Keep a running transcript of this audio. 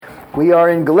We are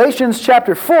in Galatians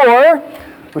chapter 4,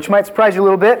 which might surprise you a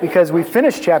little bit because we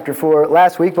finished chapter 4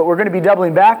 last week, but we're going to be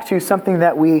doubling back to something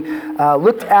that we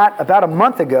looked at about a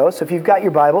month ago. So if you've got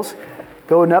your Bibles,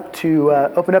 open up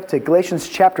to Galatians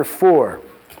chapter 4.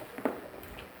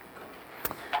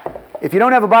 If you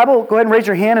don't have a Bible, go ahead and raise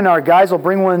your hand and our guys will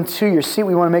bring one to your seat.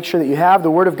 We want to make sure that you have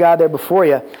the Word of God there before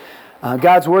you.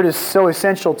 God's Word is so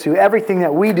essential to everything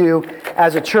that we do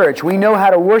as a church. We know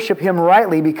how to worship Him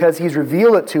rightly because He's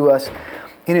revealed it to us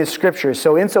in His Scriptures.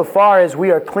 So insofar as we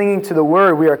are clinging to the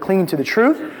Word, we are clinging to the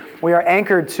truth, we are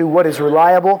anchored to what is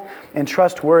reliable and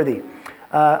trustworthy.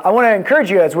 I want to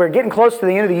encourage you as we're getting close to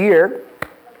the end of the year,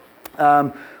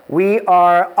 we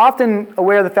are often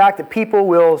aware of the fact that people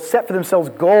will set for themselves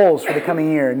goals for the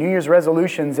coming year, New Year's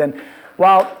resolutions, and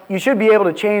while you should be able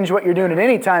to change what you're doing at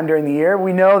any time during the year,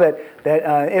 we know that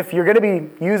if you're going to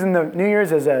be using the New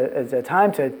Year's as a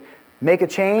time to make a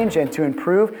change and to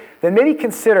improve, then maybe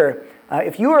consider,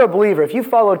 if you are a believer, if you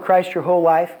followed Christ your whole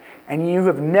life, and you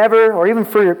have never, or even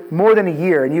for more than a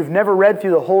year, and you've never read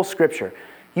through the whole Scripture,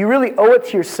 you really owe it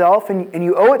to yourself, and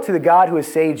you owe it to the God who has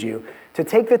saved you, to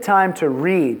take the time to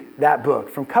read that book,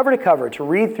 from cover to cover, to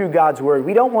read through God's Word.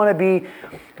 We don't want to be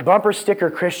bumper sticker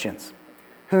Christians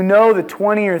who know the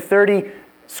 20 or 30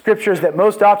 scriptures that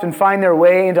most often find their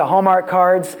way into Hallmark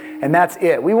cards, and that's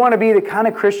it. We want to be the kind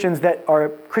of Christians that are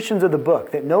Christians of the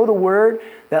book, that know the Word,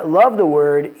 that love the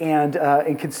Word, and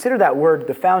consider that Word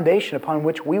the foundation upon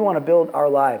which we want to build our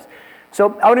lives.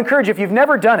 So I would encourage you, if you've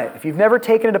never done it, if you've never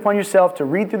taken it upon yourself to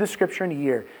read through the Scripture in a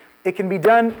year, it can be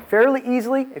done fairly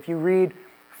easily if you read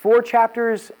 4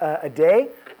 chapters a day,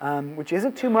 which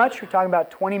isn't too much. We're talking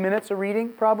about 20 minutes of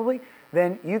reading probably.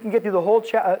 Then you can get through the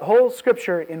whole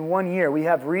Scripture in 1 year. We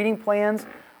have reading plans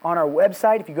on our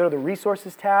website. If you go to the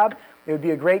Resources tab, it would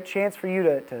be a great chance for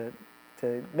you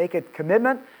to make a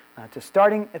commitment to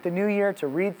starting at the new year to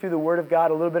read through the Word of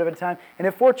God a little bit at a time. And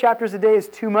if 4 chapters a day is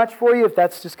too much for you, if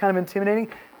that's just kind of intimidating,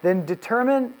 then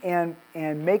determine and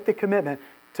make the commitment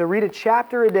to read a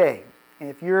chapter a day. And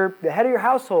if you're the head of your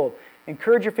household,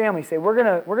 encourage your family. Say, we're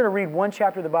gonna read 1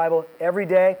 chapter of the Bible every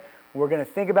day. We're going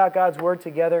to think about God's Word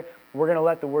together. We're going to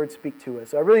let the Word speak to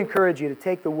us. So I really encourage you to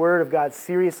take the Word of God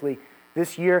seriously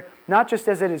this year, not just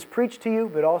as it is preached to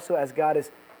you, but also as God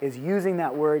is using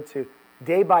that Word to,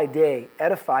 day by day,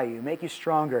 edify you, make you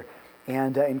stronger,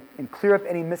 and clear up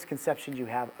any misconceptions you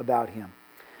have about Him.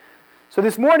 So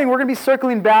this morning, we're going to be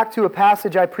circling back to a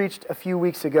passage I preached a few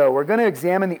weeks ago. We're going to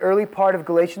examine the early part of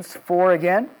Galatians 4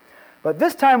 again, but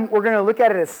this time we're going to look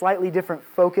at it at a slightly different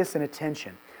focus and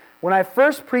attention. When I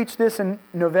first preached this in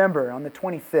November, on the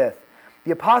 25th,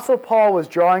 the Apostle Paul was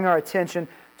drawing our attention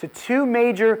to 2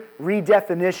 major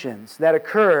redefinitions that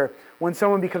occur when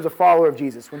someone becomes a follower of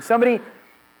Jesus. When somebody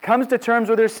comes to terms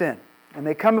with their sin, and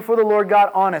they come before the Lord God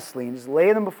honestly, and just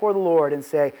lay them before the Lord and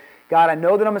say, God, I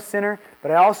know that I'm a sinner, but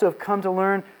I also have come to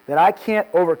learn that I can't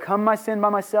overcome my sin by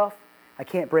myself. I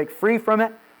can't break free from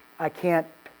it. I can't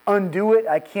undo it.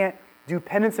 I can't do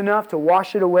penance enough to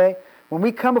wash it away. When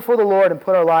we come before the Lord and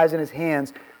put our lives in His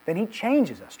hands, then He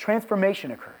changes us. Transformation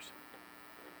occurs.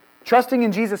 Trusting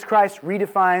in Jesus Christ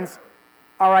redefines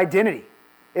our identity.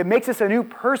 It makes us a new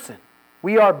person.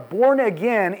 We are born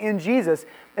again in Jesus,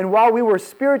 and while we were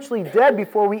spiritually dead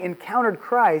before we encountered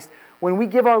Christ, when we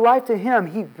give our life to Him,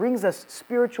 He brings us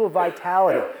spiritual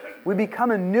vitality. We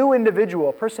become a new individual,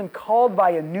 a person called by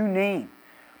a new name.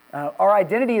 Our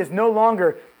identity is no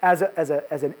longer as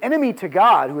an enemy to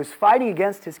God who is fighting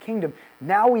against His kingdom.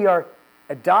 Now we are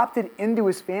adopted into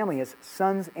His family as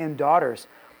sons and daughters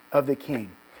of the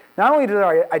King. Not only does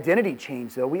our identity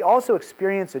change, though, we also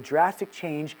experience a drastic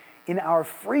change in our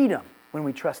freedom when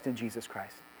we trust in Jesus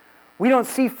Christ. We don't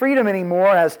see freedom anymore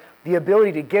as the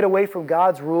ability to get away from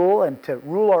God's rule and to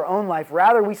rule our own life.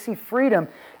 Rather, we see freedom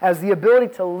as the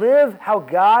ability to live how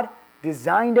God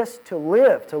designed us to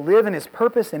live in His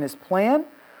purpose and His plan.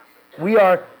 We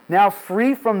are now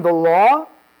free from the law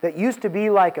that used to be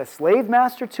like a slave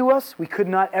master to us. We could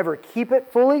not ever keep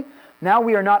it fully. Now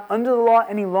we are not under the law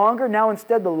any longer. Now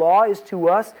instead the law is to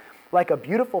us like a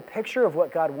beautiful picture of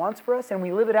what God wants for us, and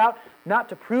we live it out not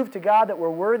to prove to God that we're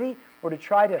worthy or to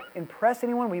try to impress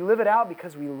anyone. We live it out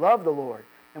because we love the Lord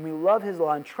and we love His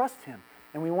law and trust Him.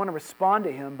 And we want to respond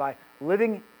to Him by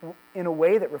living in a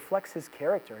way that reflects His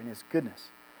character and His goodness.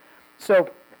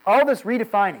 So all this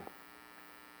redefining,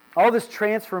 all this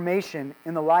transformation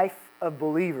in the life of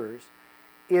believers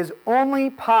is only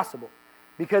possible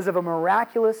because of a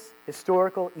miraculous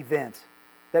historical event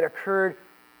that occurred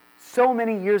so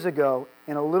many years ago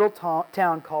in a little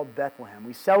town called Bethlehem.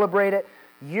 We celebrate it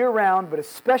year-round, but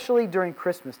especially during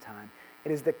Christmas time.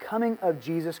 It is the coming of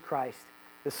Jesus Christ,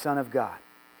 the Son of God.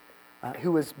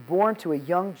 who was born to a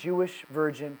young Jewish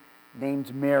virgin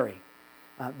named Mary,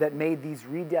 that made these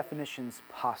redefinitions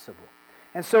possible.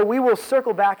 And so we will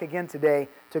circle back again today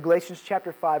to Galatians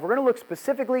chapter 5. We're going to look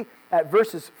specifically at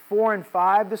verses 4 and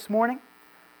 5 this morning,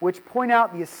 which point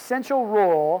out the essential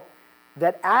role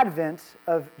that Advent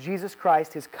of Jesus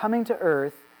Christ, his coming to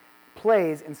earth,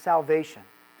 plays in salvation.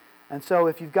 And so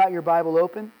if you've got your Bible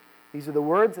open, these are the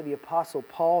words of the Apostle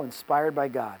Paul, inspired by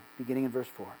God, beginning in verse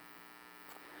 4.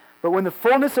 But when the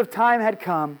fullness of time had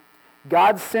come,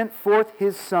 God sent forth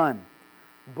his Son,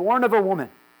 born of a woman,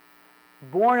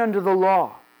 born under the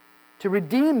law, to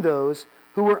redeem those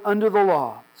who were under the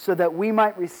law, so that we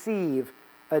might receive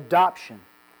adoption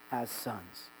as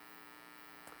sons.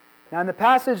 Now, in the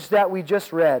passage that we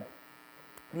just read,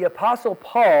 the Apostle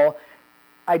Paul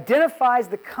identifies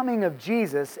the coming of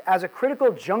Jesus as a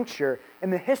critical juncture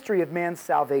in the history of man's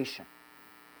salvation.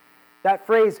 That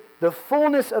phrase, the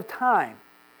fullness of time,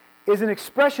 is an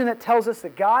expression that tells us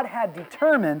that God had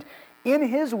determined in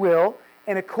his will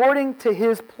and according to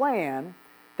his plan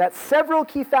that several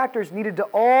key factors needed to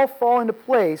all fall into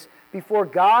place before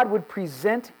God would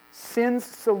present sin's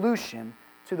solution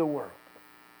to the world.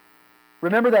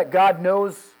 Remember that God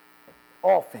knows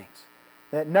all things,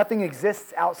 that nothing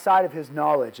exists outside of his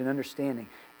knowledge and understanding.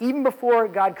 Even before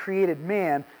God created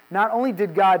man, not only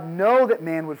did God know that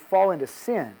man would fall into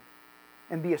sin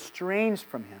and be estranged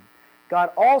from him,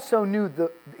 God also knew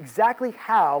exactly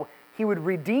how he would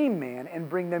redeem man and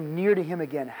bring them near to him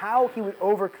again, how he would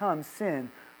overcome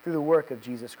sin through the work of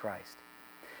Jesus Christ.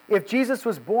 If Jesus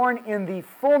was born in the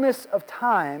fullness of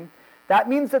time, that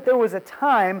means that there was a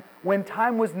time when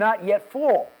time was not yet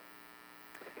full.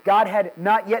 God had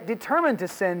not yet determined to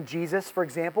send Jesus, for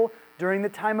example, during the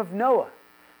time of Noah,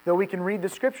 though we can read the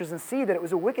scriptures and see that it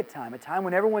was a wicked time, a time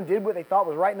when everyone did what they thought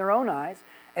was right in their own eyes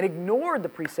and ignored the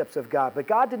precepts of God. But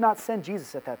God did not send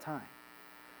Jesus at that time.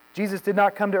 Jesus did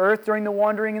not come to earth during the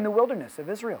wandering in the wilderness of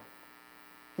Israel.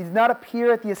 He did not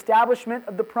appear at the establishment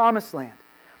of the Promised Land.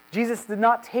 Jesus did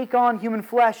not take on human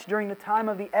flesh during the time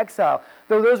of the exile.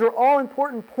 Though those are all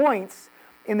important points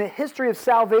in the history of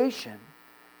salvation,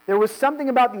 there was something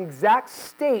about the exact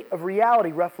state of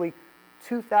reality roughly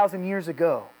 2,000 years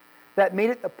ago that made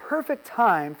it the perfect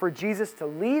time for Jesus to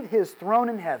leave his throne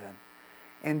in heaven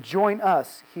and join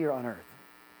us here on earth.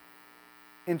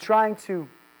 In trying to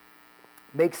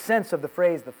make sense of the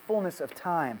phrase, the fullness of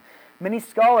time, many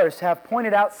scholars have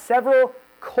pointed out several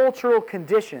cultural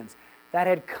conditions that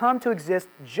had come to exist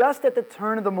just at the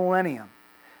turn of the millennium,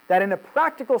 that in a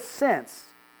practical sense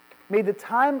made the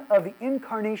time of the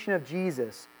incarnation of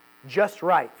Jesus just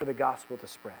right for the gospel to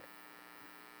spread.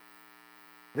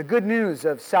 The good news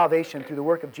of salvation through the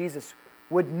work of Jesus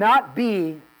would not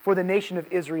be for the nation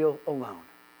of Israel alone.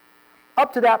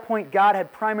 Up to that point, God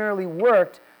had primarily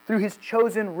worked through his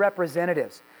chosen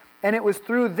representatives, and it was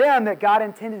through them that God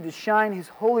intended to shine his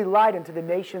holy light into the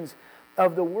nations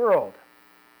of the world.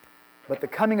 But the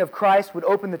coming of Christ would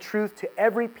open the truth to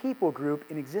every people group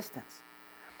in existence.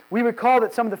 We recall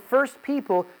that some of the first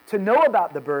people to know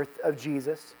about the birth of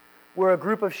Jesus were a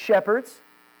group of shepherds,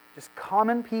 just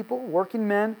common people, working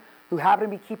men, who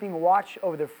happened to be keeping watch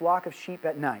over their flock of sheep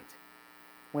at night,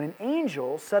 when an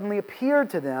angel suddenly appeared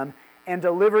to them and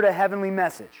delivered a heavenly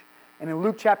message. And in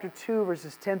Luke chapter 2,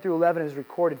 verses 10 through 11 is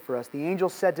recorded for us. The angel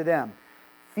said to them,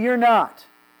 "Fear not,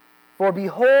 for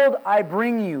behold, I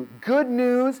bring you good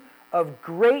news of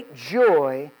great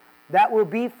joy that will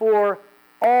be for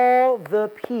all the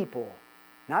people."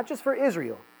 Not just for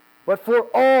Israel, but for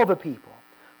all the people.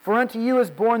 "For unto you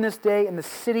is born this day in the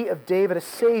city of David a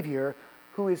Savior,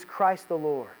 who is Christ the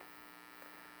Lord."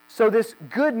 So this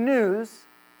good news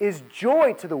is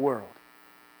joy to the world.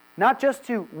 Not just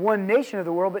to one nation of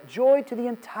the world, but joy to the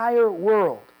entire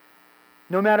world.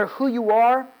 No matter who you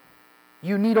are,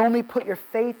 you need only put your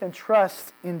faith and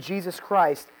trust in Jesus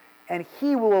Christ, and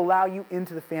he will allow you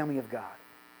into the family of God.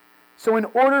 So in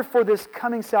order for this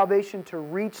coming salvation to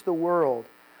reach the world,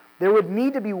 there would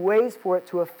need to be ways for it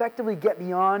to effectively get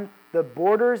beyond the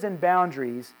borders and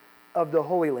boundaries of the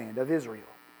Holy Land of Israel.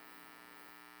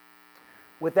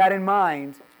 With that in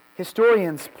mind,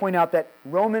 historians point out that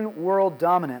Roman world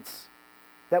dominance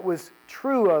that was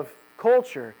true of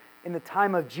culture in the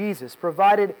time of Jesus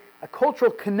provided a cultural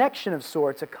connection of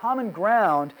sorts, a common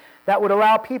ground that would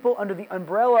allow people under the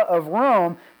umbrella of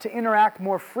Rome to interact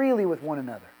more freely with one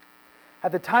another.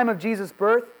 At the time of Jesus'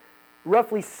 birth,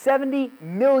 roughly 70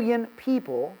 million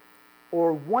people,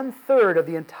 or 1/3 of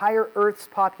the entire Earth's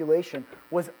population,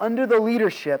 was under the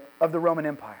leadership of the Roman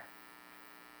Empire.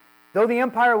 Though the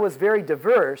empire was very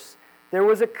diverse, there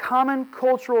was a common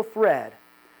cultural thread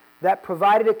that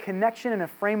provided a connection and a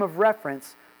frame of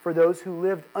reference for those who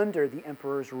lived under the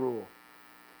emperor's rule.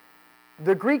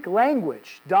 The Greek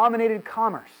language dominated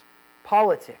commerce,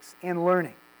 politics, and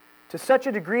learning to such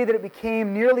a degree that it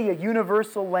became nearly a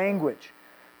universal language.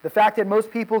 The fact that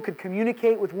most people could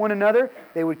communicate with one another,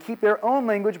 they would keep their own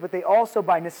language, but they also,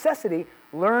 by necessity,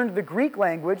 learned the Greek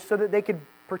language so that they could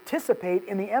participate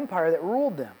in the empire that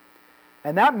ruled them.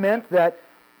 And that meant that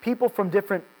people from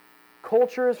different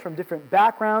cultures, from different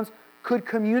backgrounds, could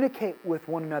communicate with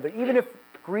one another, even if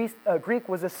Greek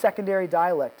was a secondary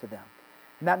dialect to them.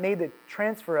 And that made the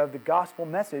transfer of the gospel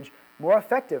message more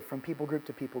effective from people group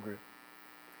to people group.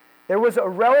 There was a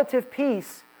relative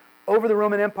peace over the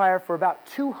Roman Empire for about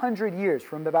 200 years,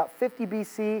 from about 50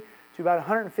 BC to about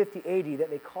 150 AD, that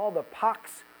they call the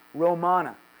Pax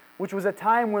Romana, which was a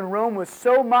time when Rome was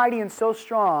so mighty and so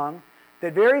strong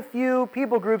that very few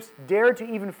people groups dared to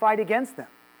even fight against them.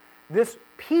 This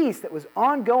peace that was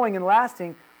ongoing and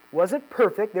lasting wasn't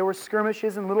perfect. There were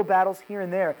skirmishes and little battles here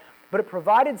and there, but it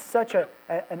provided such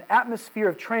an atmosphere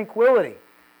of tranquility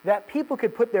that people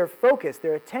could put their focus,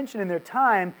 their attention, and their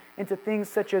time into things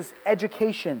such as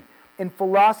education and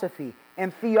philosophy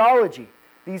and theology.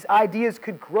 These ideas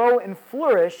could grow and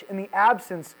flourish in the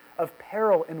absence of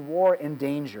peril and war and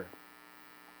danger.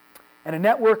 And a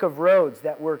network of roads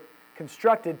that were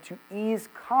constructed to ease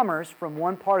commerce from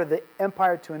one part of the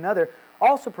empire to another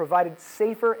also provided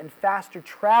safer and faster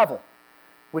travel,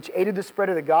 which aided the spread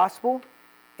of the gospel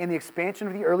and the expansion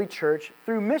of the early church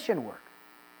through mission work.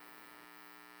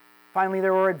 Finally,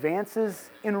 there were advances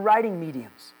in writing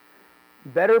mediums,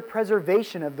 better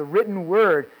preservation of the written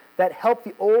word that helped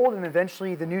the Old and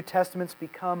eventually the New Testaments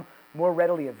become more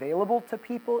readily available to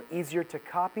people, easier to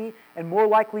copy, and more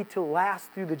likely to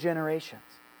last through the generations.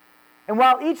 And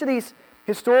while each of these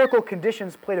historical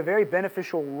conditions played a very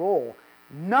beneficial role,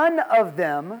 none of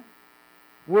them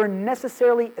were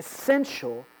necessarily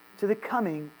essential to the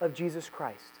coming of Jesus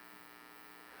Christ.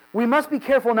 We must be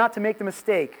careful not to make the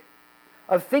mistake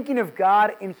of thinking of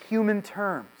God in human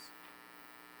terms.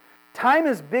 Time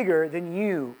is bigger than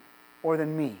you or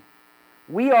than me.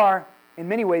 We are, in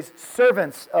many ways,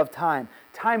 servants of time.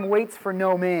 Time waits for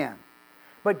no man.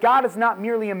 But God is not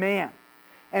merely a man,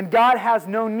 and God has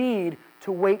no need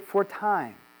to wait for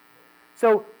time.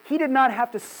 So he did not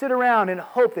have to sit around and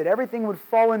hope that everything would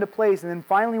fall into place, and then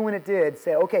finally when it did,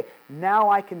 say, okay, now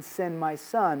I can send my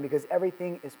son because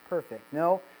everything is perfect.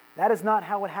 No, that is not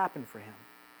how it happened for him.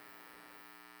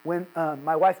 When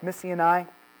my wife Missy and I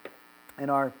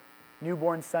and our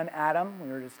newborn son Adam, we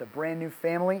were just a brand new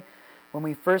family, when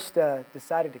we first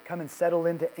decided to come and settle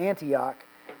into Antioch,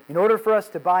 in order for us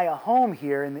to buy a home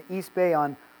here in the East Bay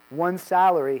on one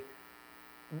salary,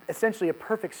 essentially a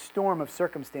perfect storm of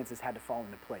circumstances had to fall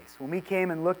into place. When we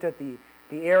came and looked at the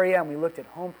area and we looked at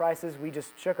home prices, we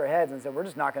just shook our heads and said, we're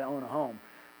just not going to own a home.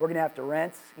 We're going to have to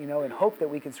rent, and hope that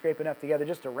we can scrape enough together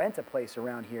just to rent a place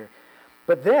around here.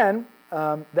 But then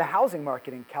the housing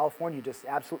market in California just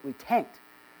absolutely tanked,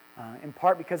 in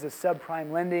part because of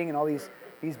subprime lending and all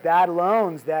these bad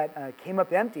loans that came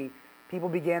up empty. People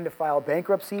began to file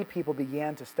bankruptcy. People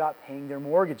began to stop paying their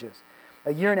mortgages.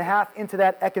 A year and a half into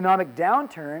that economic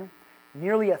downturn,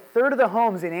 nearly a third of the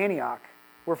homes in Antioch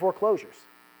were foreclosures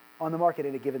on the market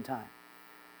at a given time.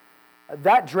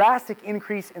 That drastic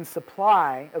increase in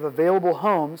supply of available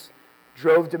homes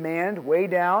drove demand way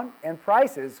down and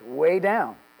prices way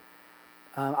down.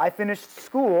 I finished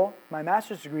school, my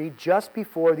master's degree, just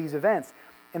before these events.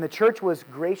 And the church was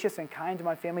gracious and kind to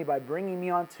my family by bringing me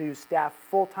onto staff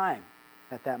full-time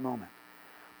at that moment.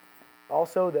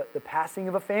 Also, the passing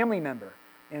of a family member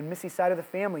and Missy's side of the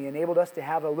family enabled us to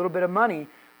have a little bit of money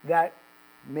that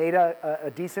made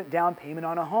a decent down payment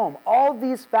on a home. All of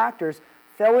these factors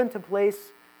fell into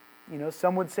place,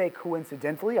 some would say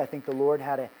coincidentally. I think the Lord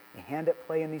had a hand at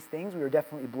play in these things. We were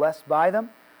definitely blessed by them.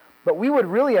 But we would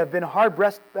really have been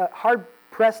hard-pressed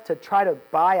to try to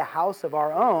buy a house of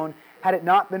our own had it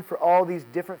not been for all these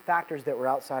different factors that were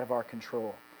outside of our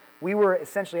control. We were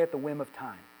essentially at the whim of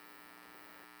time.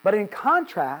 But in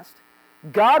contrast,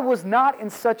 God was not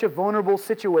in such a vulnerable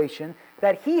situation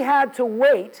that he had to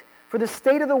wait for the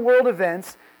state of the world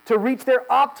events to reach their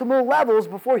optimal levels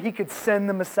before he could send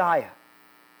the Messiah.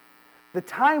 The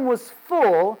time was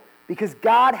full because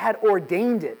God had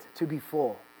ordained it to be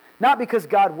full, not because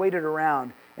God waited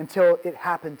around until it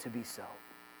happened to be so.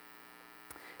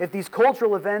 If these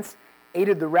cultural events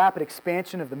aided the rapid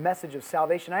expansion of the message of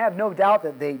salvation, I have no doubt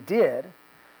that they did,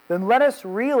 then let us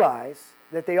realize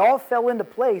that they all fell into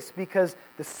place because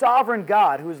the sovereign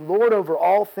God, who is Lord over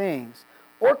all things,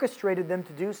 orchestrated them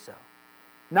to do so.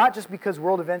 Not just because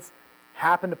world events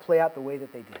happened to play out the way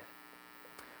that they did.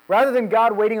 Rather than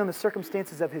God waiting on the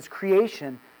circumstances of his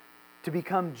creation, to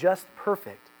become just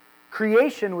perfect.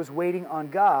 Creation was waiting on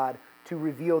God to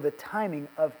reveal the timing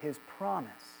of his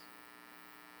promise.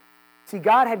 See,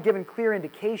 God had given clear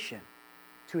indication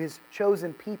to his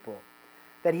chosen people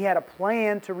that he had a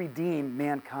plan to redeem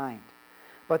mankind.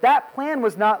 But that plan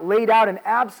was not laid out in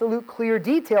absolute clear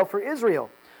detail for Israel,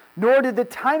 nor did the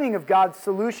timing of God's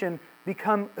solution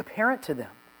become apparent to them.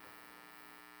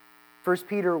 1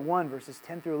 Peter 1, verses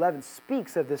 10 through 11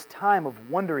 speaks of this time of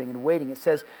wondering and waiting. It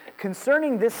says,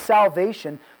 "Concerning this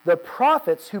salvation, the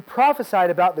prophets who prophesied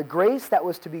about the grace that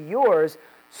was to be yours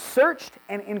searched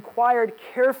and inquired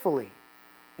carefully,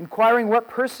 inquiring what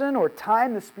person or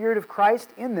time the Spirit of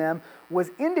Christ in them was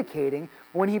indicating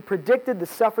when he predicted the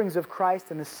sufferings of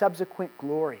Christ and the subsequent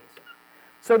glories."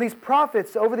 So these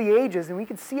prophets over the ages, and we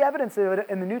can see evidence of it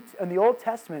in the Old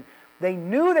Testament, they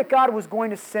knew that God was going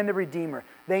to send a Redeemer.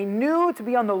 They knew to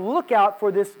be on the lookout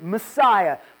for this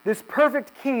Messiah, this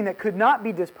perfect king that could not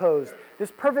be disposed,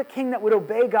 this perfect king that would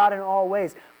obey God in all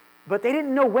ways. But they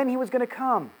didn't know when he was going to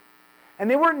come. And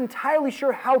they weren't entirely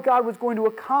sure how God was going to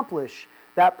accomplish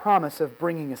that promise of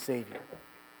bringing a Savior.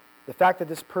 The fact that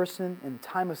this person in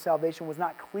time of salvation was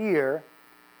not clear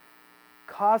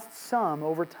caused some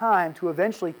over time to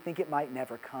eventually think it might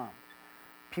never come.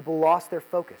 People lost their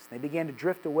focus. They began to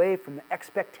drift away from the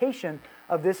expectation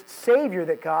of this Savior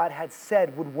that God had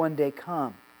said would one day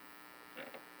come.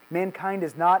 Mankind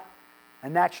is not a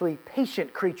naturally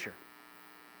patient creature.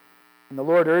 And the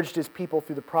Lord urged his people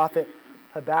through the prophet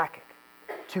Habakkuk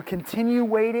to continue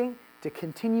waiting, to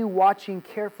continue watching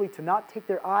carefully, to not take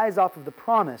their eyes off of the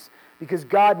promise, because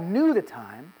God knew the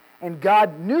time, and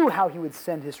God knew how he would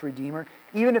send his Redeemer,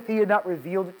 even if he had not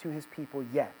revealed it to his people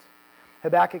yet.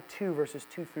 Habakkuk 2, verses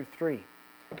 2 through 3.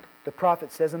 The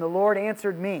prophet says, "And the Lord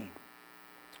answered me,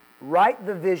 write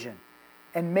the vision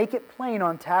and make it plain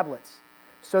on tablets,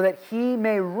 so that he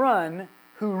may run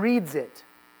who reads it.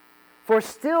 For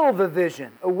still the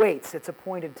vision awaits its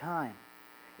appointed time.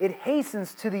 It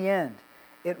hastens to the end.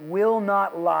 It will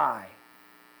not lie.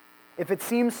 If it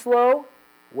seems slow,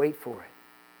 wait for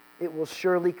it. It will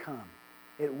surely come.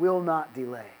 It will not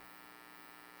delay."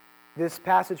 This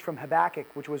passage from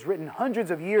Habakkuk, which was written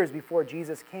hundreds of years before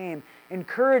Jesus came,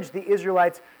 encouraged the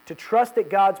Israelites to trust that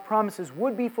God's promises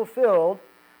would be fulfilled,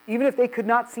 even if they could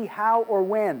not see how or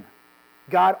when.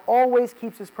 God always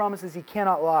keeps his promises. He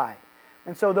cannot lie.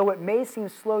 And so though it may seem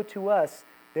slow to us,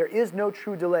 there is no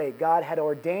true delay. God had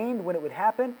ordained when it would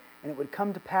happen, and it would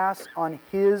come to pass on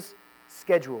his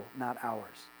schedule, not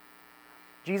ours.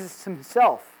 Jesus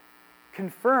himself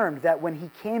confirmed that when he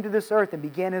came to this earth and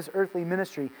began his earthly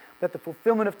ministry, that the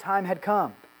fulfillment of time had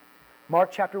come. Mark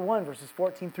chapter 1, verses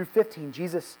 14 through 15,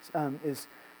 Jesus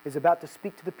is about to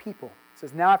speak to the people. It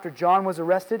says, "Now after John was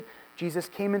arrested, Jesus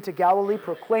came into Galilee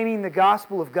proclaiming the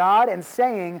gospel of God and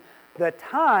saying, 'The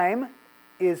time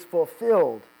is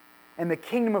fulfilled, and the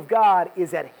kingdom of God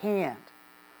is at hand.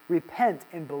 Repent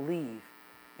and believe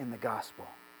in the gospel.'"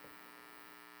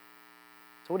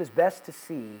 So it is best to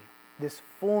see this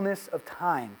fullness of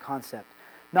time concept,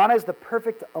 not as the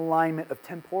perfect alignment of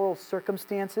temporal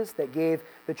circumstances that gave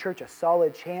the church a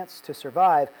solid chance to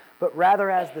survive, but rather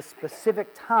as the specific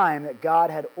time that God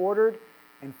had ordered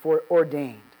and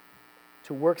foreordained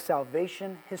to work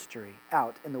salvation history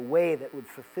out in the way that would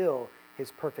fulfill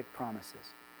his perfect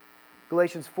promises.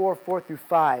 Galatians 4, 4 through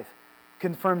 5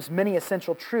 confirms many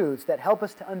essential truths that help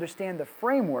us to understand the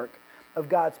framework of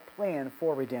God's plan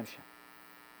for redemption.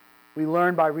 We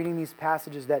learn by reading these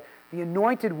passages that the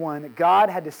anointed one that God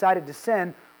had decided to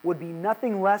send would be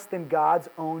nothing less than God's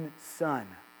own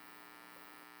Son.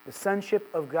 The sonship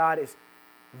of God is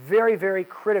very, very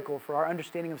critical for our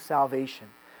understanding of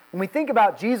salvation. When we think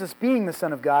about Jesus being the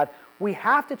Son of God, we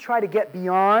have to try to get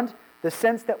beyond the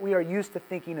sense that we are used to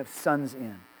thinking of sons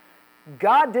in.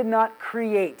 God did not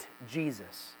create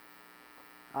Jesus.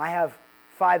 I have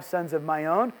 5 sons of my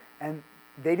own, and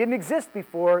they didn't exist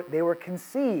before they were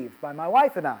conceived by my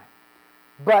wife and I.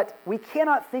 But we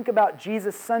cannot think about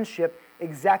Jesus' sonship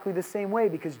exactly the same way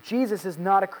because Jesus is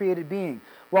not a created being.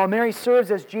 While Mary serves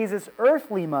as Jesus'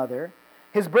 earthly mother,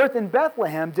 his birth in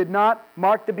Bethlehem did not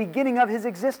mark the beginning of his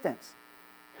existence.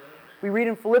 We read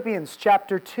in Philippians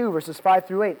chapter 2, verses 5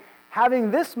 through 8,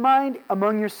 "Having this mind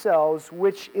among yourselves,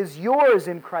 which is yours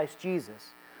in Christ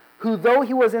Jesus, who though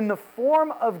he was in the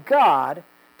form of God,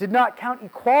 did not count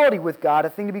equality with God a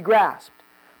thing to be grasped,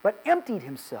 but emptied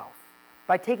himself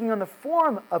by taking on the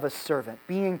form of a servant,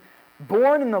 being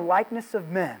born in the likeness of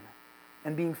men,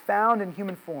 and being found in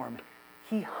human form,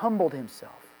 he humbled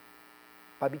himself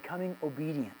by becoming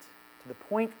obedient to the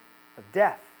point of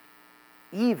death,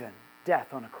 even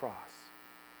death on a cross."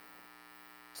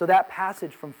 So that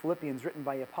passage from Philippians written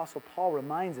by the Apostle Paul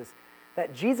reminds us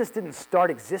that Jesus didn't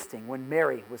start existing when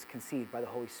Mary was conceived by the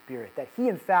Holy Spirit, that he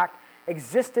in fact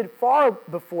existed far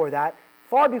before that,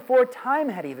 far before time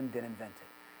had even been invented.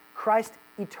 Christ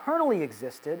eternally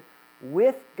existed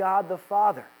with God the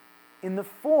Father in the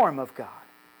form of God.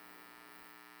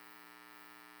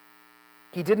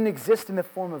 He didn't exist in the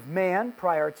form of man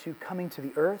prior to coming to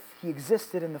the earth. He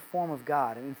existed in the form of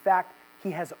God. And in fact,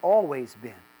 he has always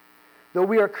been. Though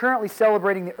we are currently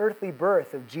celebrating the earthly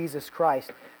birth of Jesus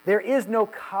Christ, there is no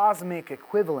cosmic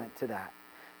equivalent to that.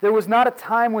 There was not a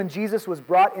time when Jesus was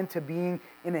brought into being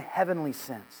in a heavenly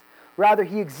sense. Rather,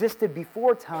 he existed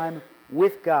before time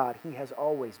with God. He has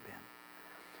always been.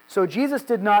 So Jesus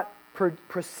did not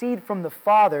proceed from the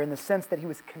Father in the sense that he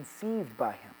was conceived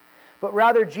by him. But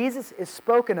rather, Jesus is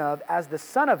spoken of as the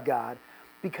Son of God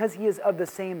because he is of the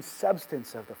same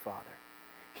substance of the Father.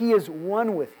 He is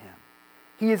one with him.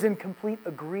 He is in complete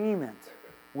agreement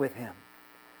with him.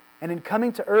 And in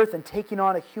coming to earth and taking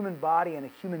on a human body and a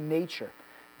human nature,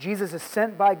 Jesus is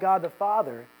sent by God the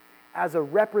Father as a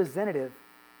representative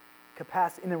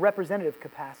capacity, in a representative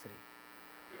capacity.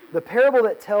 The parable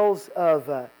that tells of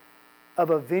a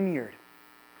vineyard,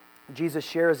 Jesus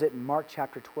shares it in Mark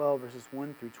chapter 12, verses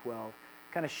 1 through 12,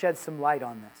 kind of sheds some light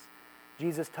on this.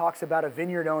 Jesus talks about a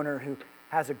vineyard owner who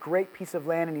has a great piece of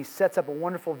land and he sets up a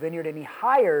wonderful vineyard and he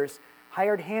hires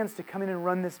hired hands to come in and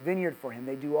run this vineyard for him.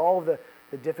 They do all of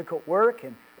the difficult work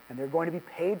and they're going to be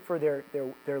paid for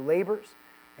their labors.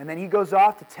 And then he goes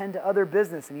off to tend to other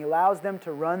business and he allows them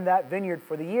to run that vineyard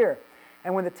for the year.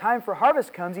 And when the time for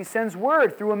harvest comes, he sends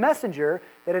word through a messenger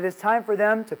that it is time for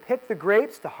them to pick the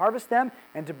grapes, to harvest them,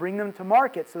 and to bring them to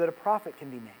market so that a profit can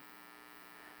be made.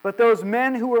 But those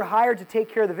men who were hired to take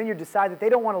care of the vineyard decide that they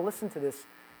don't want to listen to this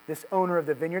owner of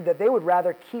the vineyard, that they would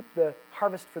rather keep the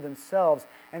harvest for themselves.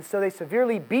 And so they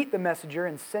severely beat the messenger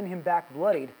and send him back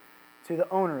bloodied to the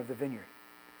owner of the vineyard.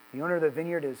 The owner of the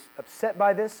vineyard is upset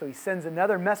by this, so he sends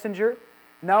another messenger.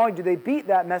 Not only do they beat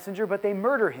that messenger, but they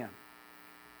murder him.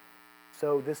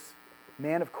 So this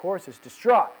man, of course, is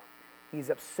distraught. He's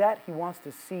upset. He wants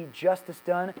to see justice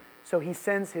done. So he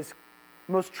sends his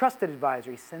most trusted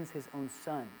advisor. He sends his own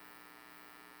son.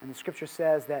 And the scripture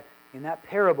says that in that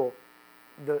parable,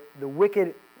 the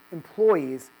wicked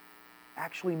employees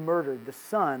actually murdered the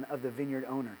son of the vineyard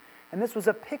owner. And this was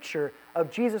a picture of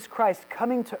Jesus Christ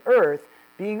coming to earth,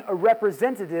 being a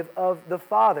representative of the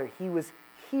Father. He was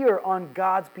here on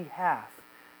God's behalf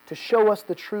to show us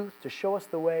the truth, to show us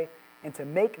the way, and to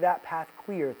make that path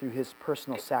clear through his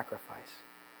personal sacrifice.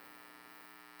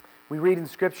 We read in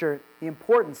Scripture the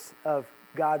importance of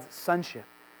God's sonship.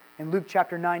 In Luke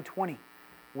chapter 9:20,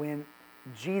 when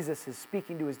Jesus is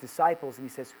speaking to his disciples and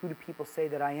he says, "Who do people say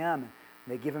that I am?" And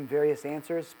they give him various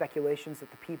answers, speculations that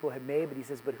the people had made, but he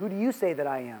says, "But who do you say that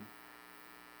I am?"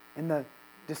 And the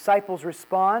disciples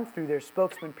respond through their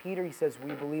spokesman Peter. He says,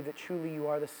 "We believe that truly you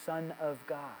are the Son of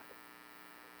God."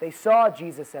 They saw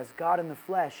Jesus as God in the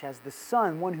flesh, as the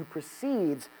Son, one who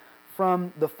proceeds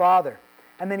from the Father.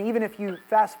 And then even if you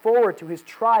fast forward to his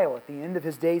trial at the end of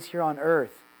his days here on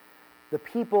earth, the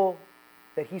people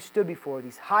that he stood before,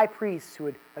 these high priests who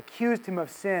had accused him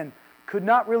of sin, could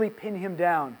not really pin him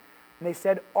down. And they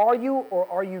said, "Are you or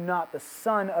are you not the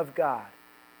Son of God?"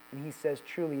 And he says,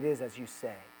 "Truly it is as you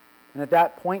say." And at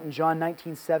that point in John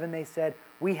 19:7, they said,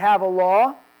 "We have a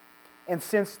law, and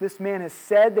since this man has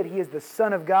said that he is the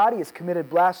Son of God, he has committed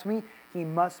blasphemy, he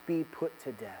must be put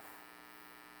to death."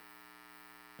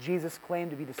 Jesus' claim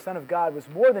to be the Son of God was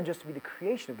more than just to be the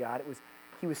creation of God.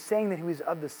 He was saying that he was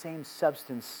of the same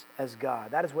substance as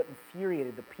God. That is what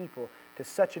infuriated the people to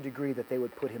such a degree that they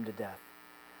would put him to death.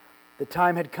 The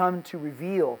time had come to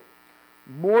reveal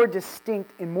in more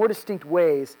distinct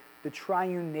ways the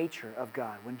triune nature of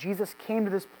God. When Jesus came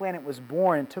to this planet, was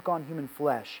born, and took on human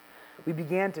flesh, we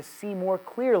began to see more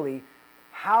clearly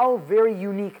how very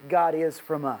unique God is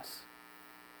from us.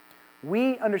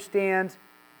 We understand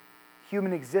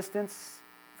human existence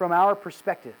from our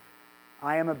perspective.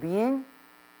 I am a being,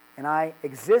 and I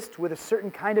exist with a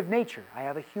certain kind of nature. I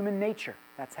have a human nature.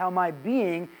 That's how my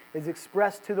being is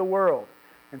expressed to the world.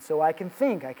 And so I can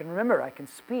think, I can remember, I can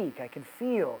speak, I can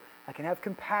feel, I can have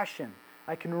compassion,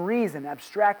 I can reason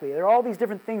abstractly. There are all these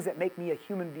different things that make me a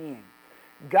human being.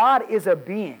 God is a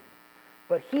being,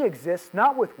 but he exists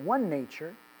not with one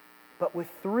nature, but with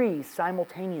three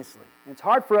simultaneously. And it's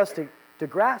hard for us to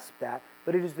grasp that,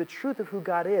 but it is the truth of who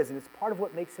God is, and it's part of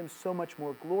what makes him so much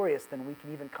more glorious than we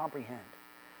can even comprehend.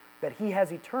 That he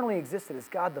has eternally existed as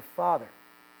God the Father,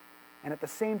 and at the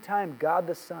same time God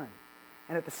the Son,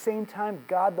 and at the same time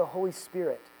God the Holy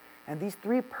Spirit. And these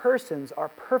three persons are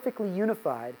perfectly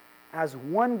unified as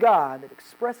one God that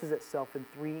expresses itself in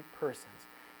three persons.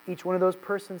 Each one of those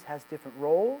persons has different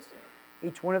roles.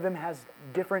 Each one of them has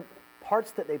different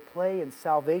parts that they play in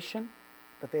salvation,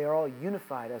 but they are all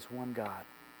unified as one God.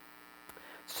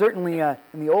 Certainly in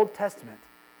the Old Testament,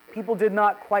 people did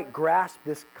not quite grasp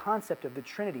this concept of the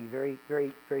Trinity very,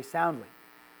 very, very soundly.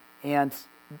 And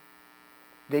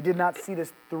they did not see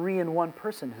this three-in-one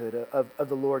personhood of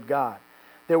the Lord God.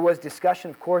 There was discussion,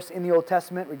 of course, in the Old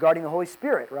Testament regarding the Holy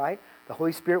Spirit, right? The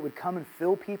Holy Spirit would come and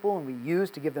fill people and be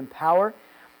used to give them power.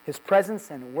 His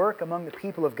presence and work among the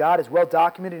people of God is well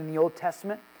documented in the Old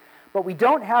Testament. But we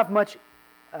don't have much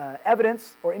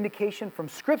evidence or indication from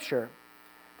Scripture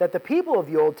that the people of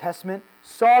the Old Testament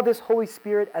saw this Holy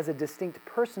Spirit as a distinct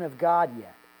person of God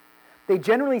yet. They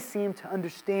generally seem to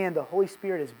understand the Holy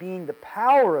Spirit as being the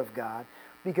power of God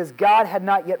because God had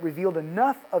not yet revealed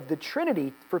enough of the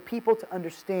Trinity for people to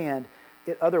understand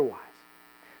it otherwise.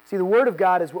 See, the Word of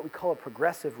God is what we call a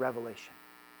progressive revelation.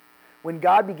 When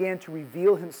God began to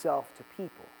reveal Himself to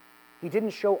people, He didn't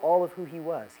show all of who He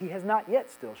was. He has not yet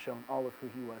still shown all of who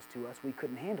He was to us. We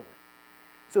couldn't handle it.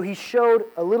 So He showed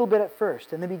a little bit at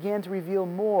first, and then began to reveal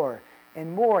more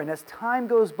and more. And as time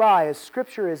goes by, as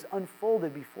Scripture is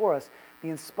unfolded before us, the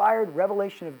inspired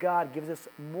revelation of God gives us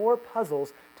more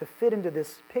puzzles to fit into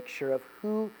this picture of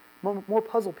more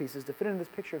puzzle pieces to fit into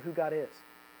this picture of who God is.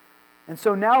 And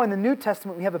so now in the New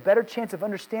Testament, we have a better chance of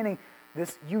understanding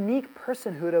this unique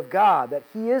personhood of God, that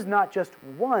He is not just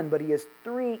one, but He is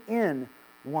three in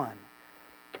one.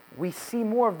 We see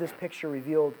more of this picture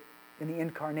revealed in the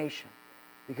incarnation,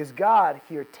 because God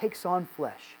here takes on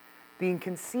flesh, being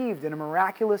conceived in a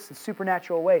miraculous and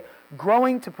supernatural way,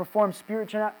 growing to perform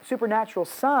supernatural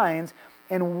signs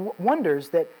and wonders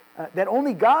that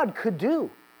only God could do,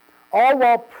 all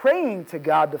while praying to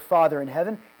God the Father in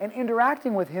heaven and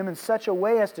interacting with Him in such a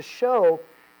way as to show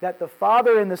that the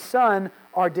Father and the Son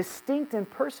are distinct in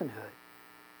personhood.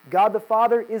 God the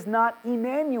Father is not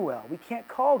Emmanuel. We can't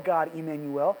call God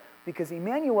Emmanuel because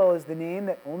Emmanuel is the name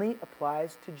that only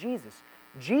applies to Jesus.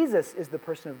 Jesus is the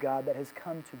person of God that has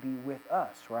come to be with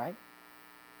us, right?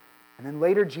 And then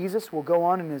later Jesus will go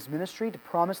on in His ministry to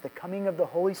promise the coming of the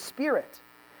Holy Spirit,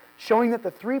 showing that the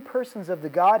three persons of the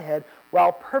Godhead,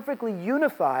 while perfectly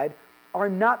unified, are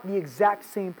not the exact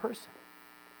same person.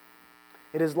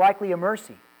 It is likely a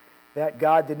mercy that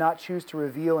God did not choose to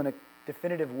reveal in a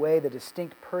definitive way the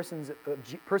distinct person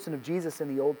of Jesus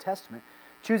in the Old Testament,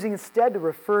 choosing instead to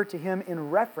refer to Him in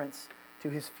reference to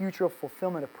His future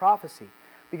fulfillment of prophecy,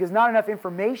 because not enough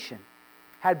information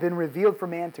had been revealed for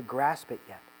man to grasp it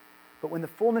yet. But when the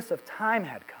fullness of time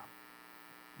had come,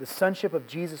 the sonship of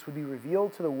Jesus would be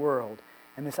revealed to the world,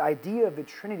 and this idea of the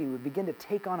Trinity would begin to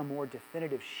take on a more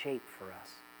definitive shape for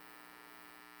us.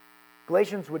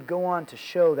 Galatians would go on to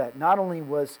show that not only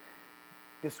was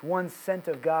this one sent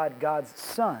of God, God's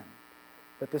Son,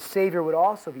 but the Savior would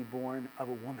also be born of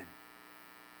a woman.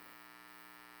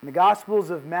 In the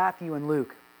Gospels of Matthew and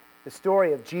Luke, the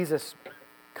story of Jesus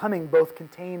coming both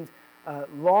contained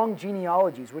long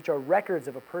genealogies, which are records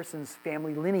of a person's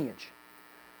family lineage.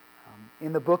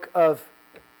 In the book of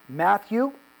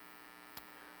Matthew,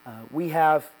 we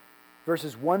have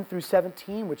verses 1 through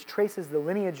 17, which traces the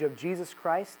lineage of Jesus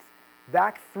Christ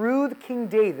back through the King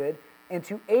David and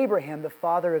to Abraham, the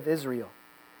father of Israel.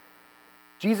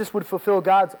 Jesus would fulfill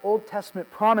God's Old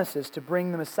Testament promises to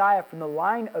bring the Messiah from the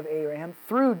line of Abraham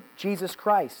through Jesus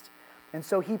Christ. And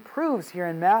so He proves here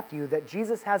in Matthew that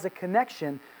Jesus has a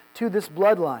connection to this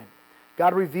bloodline.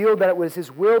 God revealed that it was His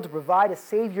will to provide a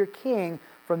Savior King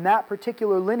from that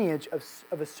particular lineage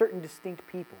of a certain distinct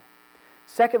people.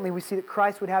 Secondly, we see that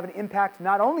Christ would have an impact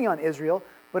not only on Israel,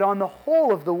 but on the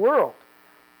whole of the world.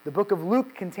 The book of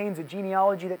Luke contains a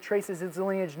genealogy that traces His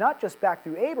lineage not just back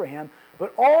through Abraham,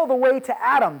 but all the way to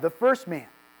Adam, the first man,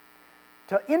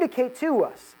 to indicate to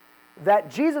us that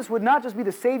Jesus would not just be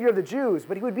the Savior of the Jews,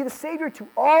 but He would be the Savior to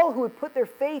all who would put their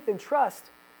faith and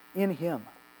trust in Him.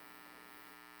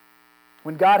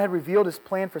 When God had revealed His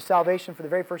plan for salvation for the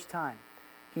very first time,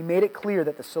 He made it clear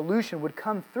that the solution would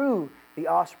come through the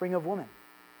offspring of woman.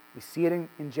 We see it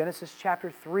in Genesis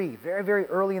chapter 3, very, very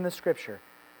early in the Scripture,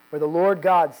 where the Lord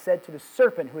God said to the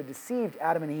serpent who had deceived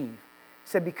Adam and Eve, He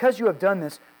said, "Because you have done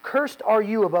this, cursed are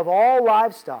you above all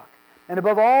livestock and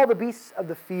above all the beasts of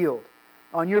the field.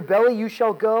 On your belly you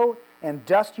shall go, and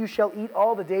dust you shall eat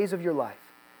all the days of your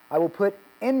life. I will put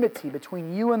enmity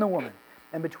between you and the woman,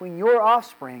 and between your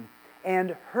offspring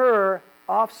and her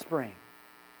offspring.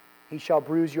 He shall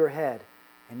bruise your head,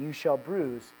 and you shall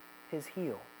bruise his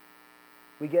heel."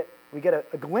 We get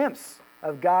a glimpse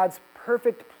of God's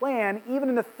perfect plan even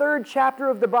in the 3rd chapter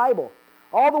of the Bible.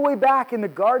 All the way back in the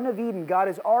Garden of Eden, God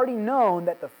has already known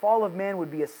that the fall of man would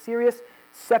be a serious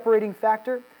separating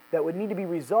factor that would need to be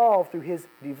resolved through his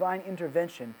divine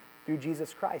intervention through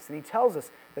Jesus Christ. And he tells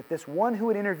us that this one who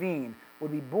would intervene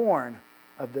would be born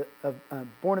of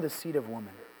the seed of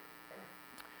woman.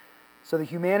 So the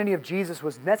humanity of Jesus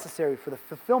was necessary for the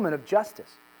fulfillment of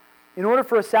justice. In order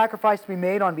for a sacrifice to be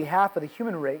made on behalf of the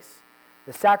human race,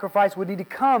 the sacrifice would need to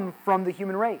come from the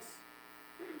human race.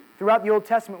 Throughout the Old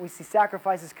Testament, we see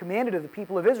sacrifices commanded of the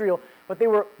people of Israel, but they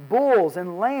were bulls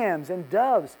and lambs and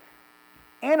doves,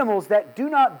 animals that do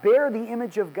not bear the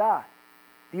image of God.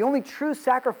 The only true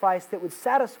sacrifice that would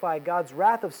satisfy God's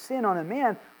wrath of sin on a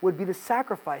man would be the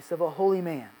sacrifice of a holy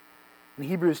man. In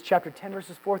Hebrews chapter 10,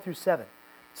 verses 4 through 7,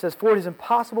 it says, "For it is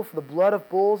impossible for the blood of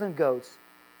bulls and goats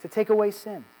to take away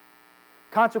sin.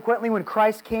 Consequently, when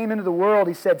Christ came into the world,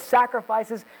 he said,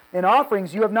 'Sacrifices and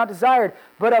offerings you have not desired,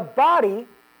 but a body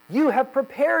you have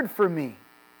prepared for me.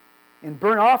 In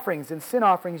burnt offerings and sin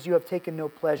offerings you have taken no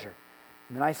pleasure.'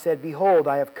 And then I said, 'Behold,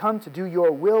 I have come to do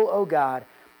your will, O God,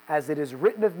 as it is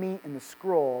written of me in the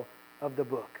scroll of the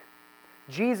book.'"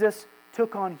 Jesus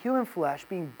took on human flesh,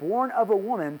 being born of a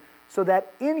woman, so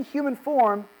that in human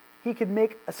form he could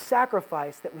make a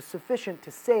sacrifice that was sufficient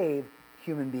to save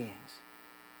human beings.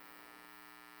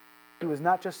 He was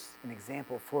not just an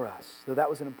example for us, though that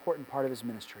was an important part of his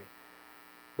ministry,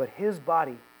 but his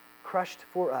body crushed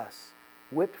for us,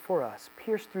 whipped for us,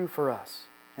 pierced through for us,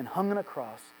 and hung on a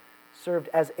cross, served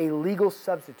as a legal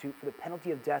substitute for the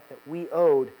penalty of death that we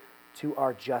owed to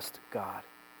our just God.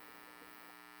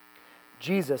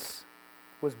 Jesus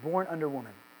was born under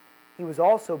woman. He was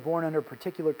also born under a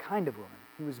particular kind of woman.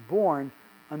 He was born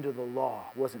under the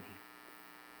law, wasn't he?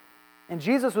 And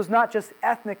Jesus was not just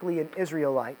ethnically an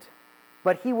Israelite,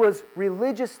 but he was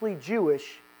religiously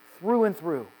Jewish through and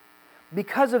through.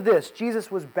 Because of this,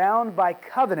 Jesus was bound by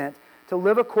covenant to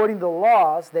live according to the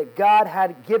laws that God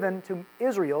had given to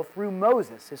Israel through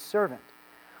Moses, his servant.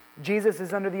 Jesus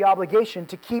is under the obligation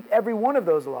to keep every one of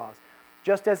those laws,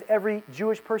 just as every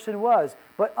Jewish person was.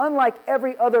 But unlike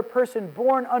every other person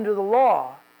born under the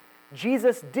law,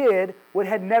 Jesus did what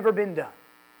had never been done.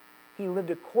 He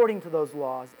lived according to those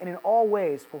laws and in all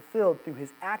ways fulfilled through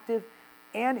his active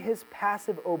and his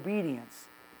passive obedience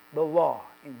the law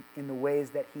in the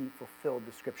ways that he fulfilled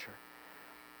the Scripture.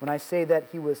 When I say that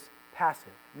he was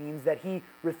passive, it means that he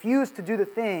refused to do the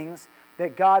things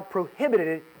that God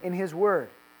prohibited in his word.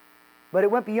 But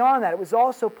it went beyond that. It was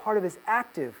also part of his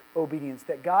active obedience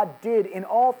that God did in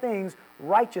all things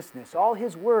righteousness. All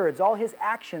his words, all his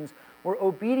actions were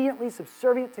obediently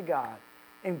subservient to God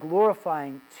and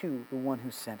glorifying to the one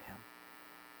who sent him.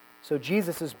 So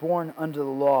Jesus is born under the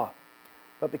law.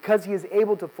 But because he is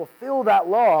able to fulfill that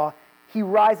law, he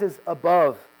rises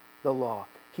above the law.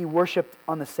 He worshiped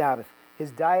on the Sabbath.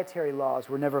 His dietary laws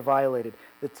were never violated.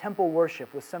 The temple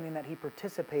worship was something that he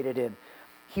participated in.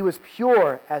 He was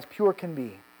pure as pure can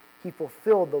be. He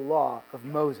fulfilled the law of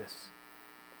Moses.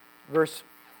 Verse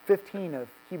 15 of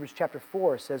Hebrews chapter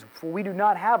 4 says, "For we do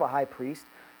not have a high priest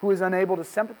who is unable to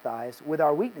sympathize with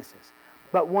our weaknesses,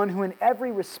 but one who in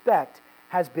every respect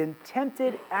has been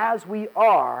tempted as we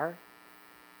are,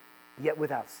 yet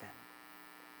without sin."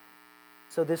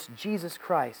 So this Jesus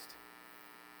Christ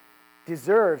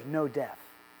deserved no death.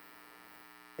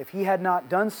 If he had not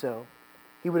done so,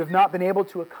 he would have not been able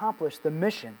to accomplish the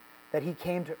mission that he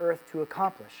came to earth to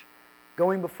accomplish.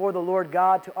 Going before the Lord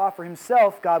God to offer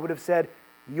himself, God would have said,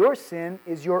 "Your sin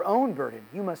is your own burden.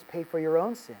 You must pay for your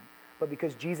own sin." But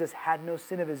because Jesus had no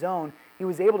sin of his own, he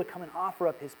was able to come and offer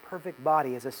up his perfect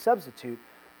body as a substitute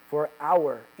for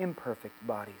our imperfect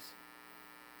bodies.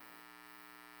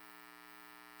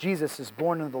 Jesus is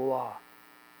born under the law,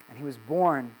 and he was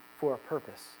born for a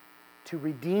purpose, to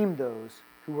redeem those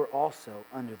who were also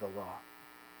under the law.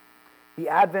 The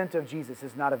advent of Jesus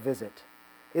is not a visit.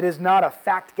 It is not a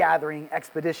fact-gathering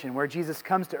expedition where Jesus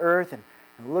comes to earth and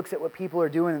looks at what people are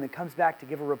doing and then comes back to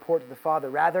give a report to the Father.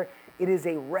 Rather, it is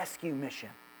a rescue mission.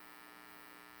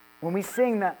 When we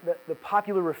sing the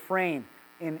popular refrain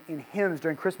in hymns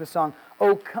during Christmas song,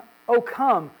 "O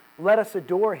come, let us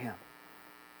adore him,"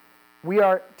 we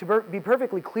are, to be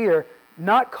perfectly clear,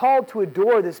 not called to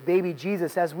adore this baby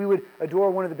Jesus as we would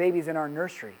adore one of the babies in our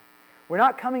nursery. We're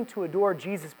not coming to adore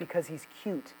Jesus because he's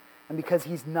cute and because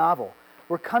he's novel.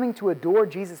 We're coming to adore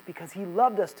Jesus because he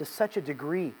loved us to such a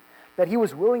degree that he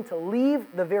was willing to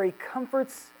leave the very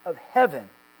comforts of heaven,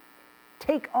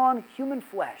 take on human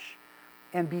flesh,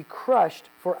 and be crushed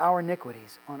for our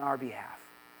iniquities on our behalf.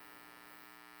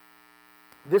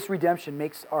 This redemption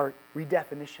makes our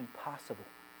redefinition possible.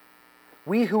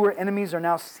 We who were enemies are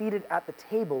now seated at the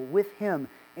table with him,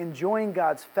 enjoying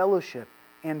God's fellowship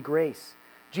and grace.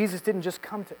 Jesus didn't just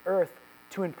come to earth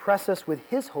to impress us with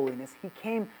his holiness. He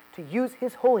came to use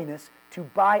His holiness to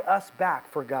buy us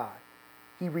back for God.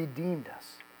 He redeemed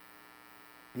us.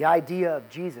 The idea of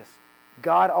Jesus,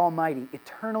 God Almighty,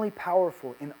 eternally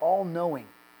powerful and all-knowing,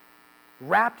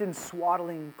 wrapped in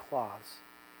swaddling cloths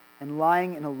and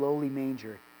lying in a lowly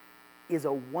manger, is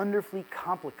a wonderfully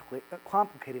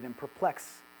complicated and perplexed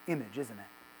image, isn't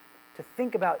it? To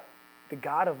think about the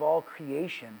God of all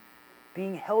creation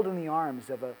being held in the arms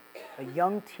of a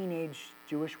young teenage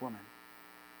Jewish woman.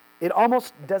 It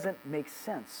almost doesn't make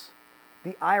sense.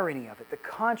 The irony of it, the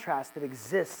contrast that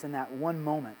exists in that one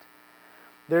moment.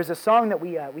 There's a song that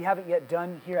we haven't yet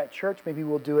done here at church. Maybe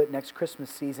we'll do it next Christmas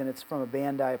season. It's from a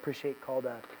band I appreciate called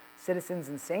Citizens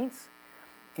and Saints.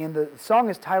 And the song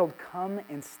is titled, Come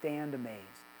and Stand Amazed.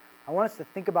 I want us to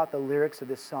think about the lyrics of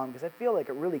this song because I feel like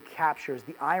it really captures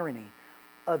the irony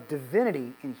of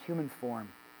divinity in human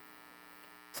form.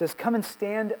 It says, come and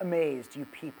stand amazed, you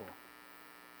people.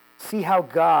 See how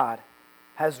God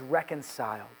has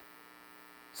reconciled.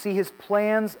 See His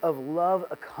plans of love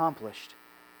accomplished.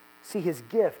 See His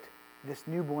gift, this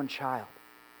newborn child.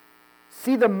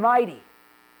 See the mighty,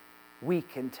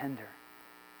 weak and tender.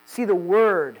 See the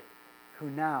Word, who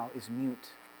now is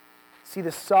mute. See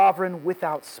the sovereign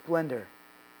without splendor.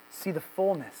 See the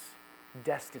fullness,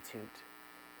 destitute.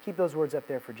 Keep those words up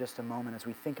there for just a moment as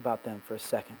we think about them for a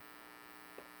second.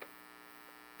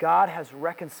 God has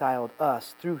reconciled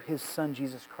us through His Son,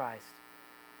 Jesus Christ.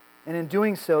 And in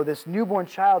doing so, this newborn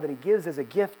child that He gives as a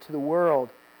gift to the world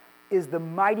is the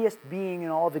mightiest being in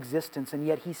all of existence, and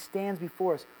yet He stands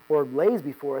before us, or lays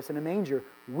before us in a manger,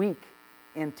 weak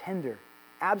and tender,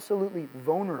 absolutely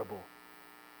vulnerable.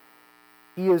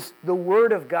 He is the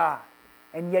Word of God,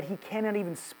 and yet He cannot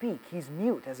even speak. He's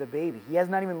mute as a baby. He has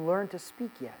not even learned to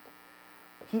speak yet.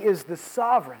 He is the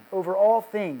sovereign over all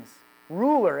things,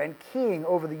 ruler and king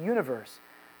over the universe,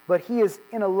 but He is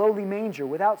in a lowly manger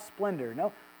without splendor,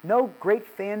 no great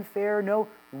fanfare, no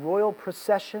royal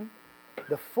procession.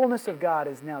 The fullness of God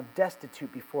is now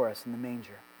destitute before us in the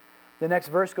manger. The next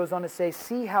verse goes on to say,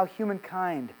 see how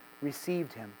humankind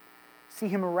received Him. See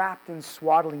Him wrapped in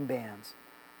swaddling bands,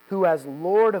 who as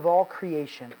Lord of all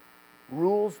creation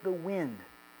rules the wind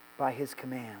by His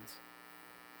commands.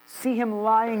 See Him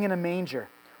lying in a manger,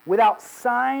 without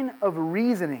sign of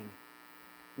reasoning,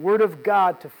 Word of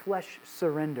God to flesh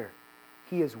surrender.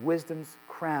 He is wisdom's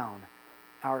crown,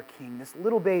 our King. This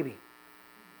little baby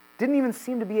didn't even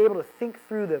seem to be able to think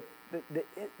through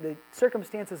the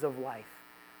circumstances of life,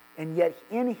 and yet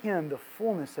in Him the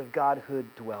fullness of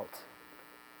Godhood dwelt.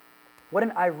 What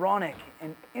an ironic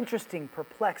and interesting,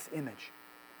 perplexed image.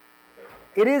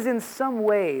 It is in some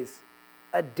ways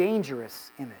a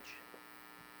dangerous image.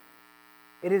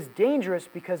 It is dangerous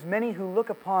because many who look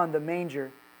upon the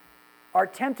manger are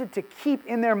tempted to keep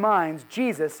in their minds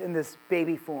Jesus in this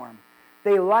baby form.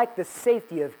 They like the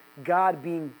safety of God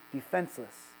being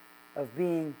defenseless, of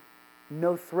being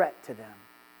no threat to them.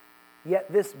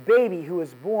 Yet this baby who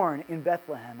was born in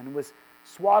Bethlehem and was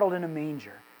swaddled in a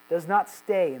manger does not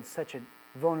stay in such a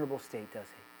vulnerable state, does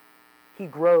he? He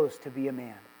grows to be a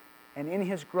man. And in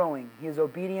his growing, he is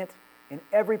obedient in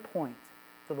every point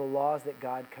to the laws that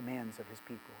God commands of His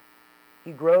people.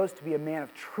 He grows to be a man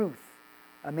of truth,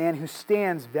 a man who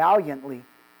stands valiantly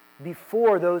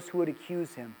before those who would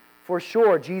accuse him. For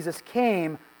sure, Jesus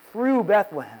came through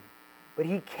Bethlehem, but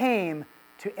He came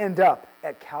to end up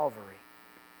at Calvary.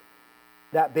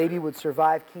 That baby would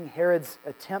survive King Herod's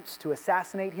attempts to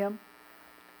assassinate him.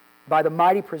 By the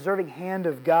mighty preserving hand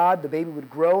of God, the baby would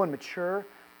grow and mature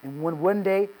and would one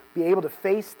day be able to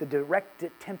face the direct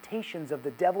temptations of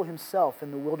the devil himself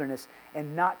in the wilderness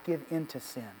and not give in to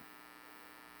sin.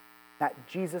 That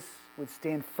Jesus would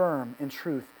stand firm in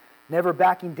truth, never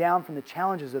backing down from the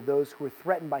challenges of those who were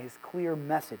threatened by His clear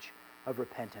message of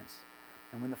repentance.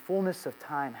 And when the fullness of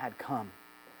time had come,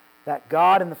 that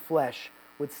God in the flesh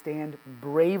would stand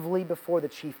bravely before the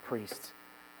chief priests,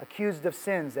 accused of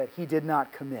sins that He did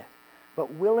not commit,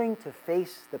 but willing to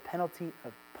face the penalty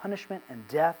of punishment and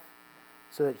death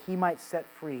so that He might set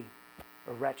free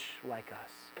a wretch like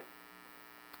us.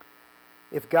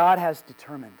 If God has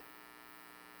determined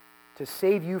to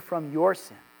save you from your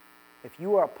sin, if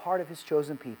you are a part of His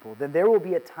chosen people, then there will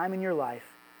be a time in your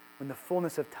life when the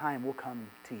fullness of time will come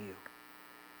to you.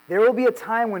 There will be a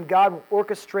time when God will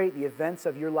orchestrate the events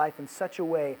of your life in such a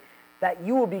way that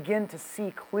you will begin to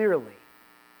see clearly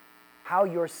how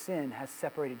your sin has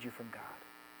separated you from God.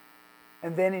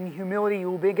 And then in humility,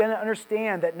 you will begin to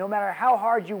understand that no matter how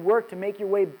hard you work to make your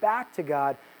way back to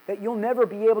God, that you'll never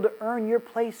be able to earn your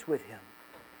place with Him.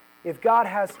 If God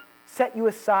has set you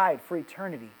aside for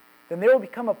eternity, then there will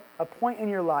become a point in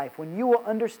your life when you will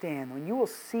understand, when you will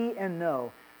see and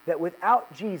know that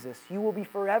without Jesus, you will be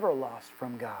forever lost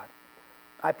from God.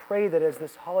 I pray that as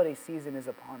this holiday season is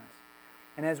upon us,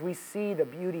 and as we see the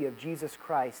beauty of Jesus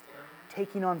Christ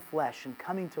taking on flesh and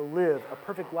coming to live a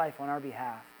perfect life on our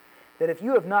behalf, that if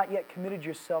you have not yet committed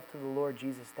yourself to the Lord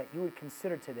Jesus, that you would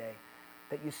consider today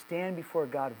that you stand before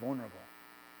God vulnerable,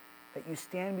 that you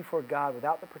stand before God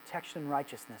without the protection and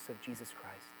righteousness of Jesus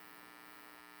Christ.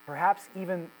 Perhaps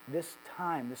even this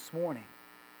time, this morning,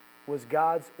 was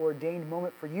God's ordained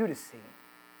moment for you to see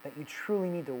that you truly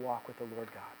need to walk with the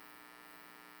Lord God.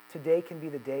 Today can be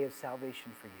the day of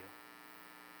salvation for you.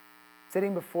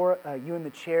 Sitting before you in the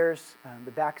chairs,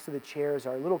 the backs of the chairs,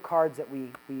 are little cards that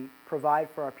we provide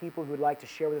for our people who would like to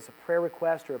share with us a prayer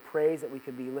request or a praise that we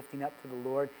could be lifting up to the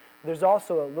Lord. There's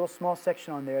also a little small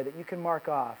section on there that you can mark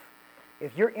off.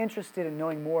 If you're interested in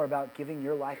knowing more about giving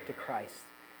your life to Christ,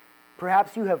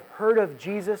 perhaps you have heard of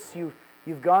Jesus,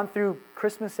 you've gone through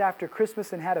Christmas after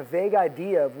Christmas and had a vague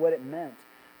idea of what it meant,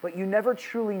 but you never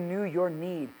truly knew your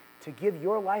need to give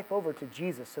your life over to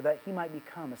Jesus so that He might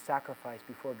become a sacrifice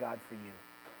before God for you.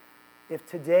 If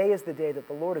today is the day that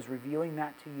the Lord is revealing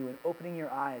that to you and opening your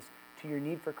eyes to your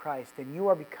need for Christ, and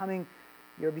you're becoming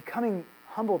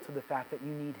humble to the fact that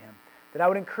you need Him, then I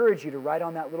would encourage you to write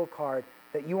on that little card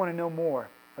that you want to know more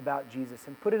about Jesus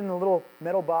and put it in the little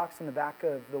metal box in the back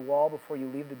of the wall before you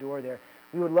leave the door there.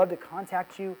 We would love to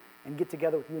contact you and get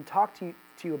together with you and talk to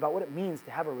you about what it means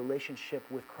to have a relationship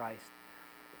with Christ.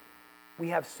 We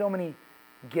have so many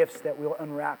gifts that we'll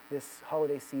unwrap this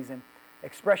holiday season,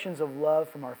 expressions of love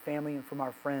from our family and from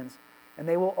our friends, and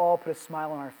they will all put a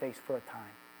smile on our face for a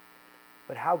time.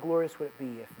 But how glorious would it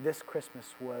be if this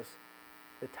Christmas was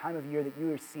the time of year that you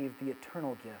received the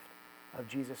eternal gift of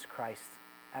Jesus Christ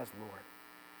as Lord.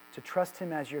 To trust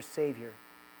Him as your Savior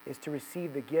is to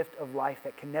receive the gift of life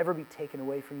that can never be taken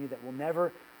away from you, that will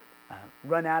never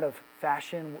run out of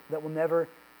fashion, that will never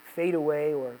fade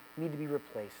away or need to be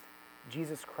replaced.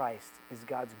 Jesus Christ is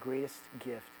God's greatest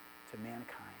gift to mankind.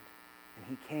 And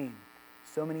He came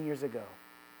so many years ago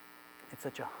in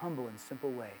such a humble and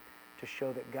simple way to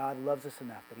show that God loves us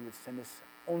enough that He would send His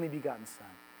only begotten Son,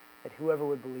 that whoever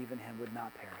would believe in Him would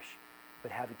not perish,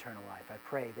 but have eternal life. I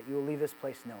pray that you will leave this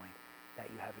place knowing that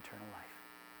you have eternal life.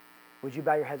 Would you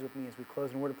bow your heads with me as we close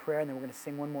in a word of prayer, and then we're going to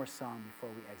sing one more song before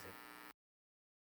we exit.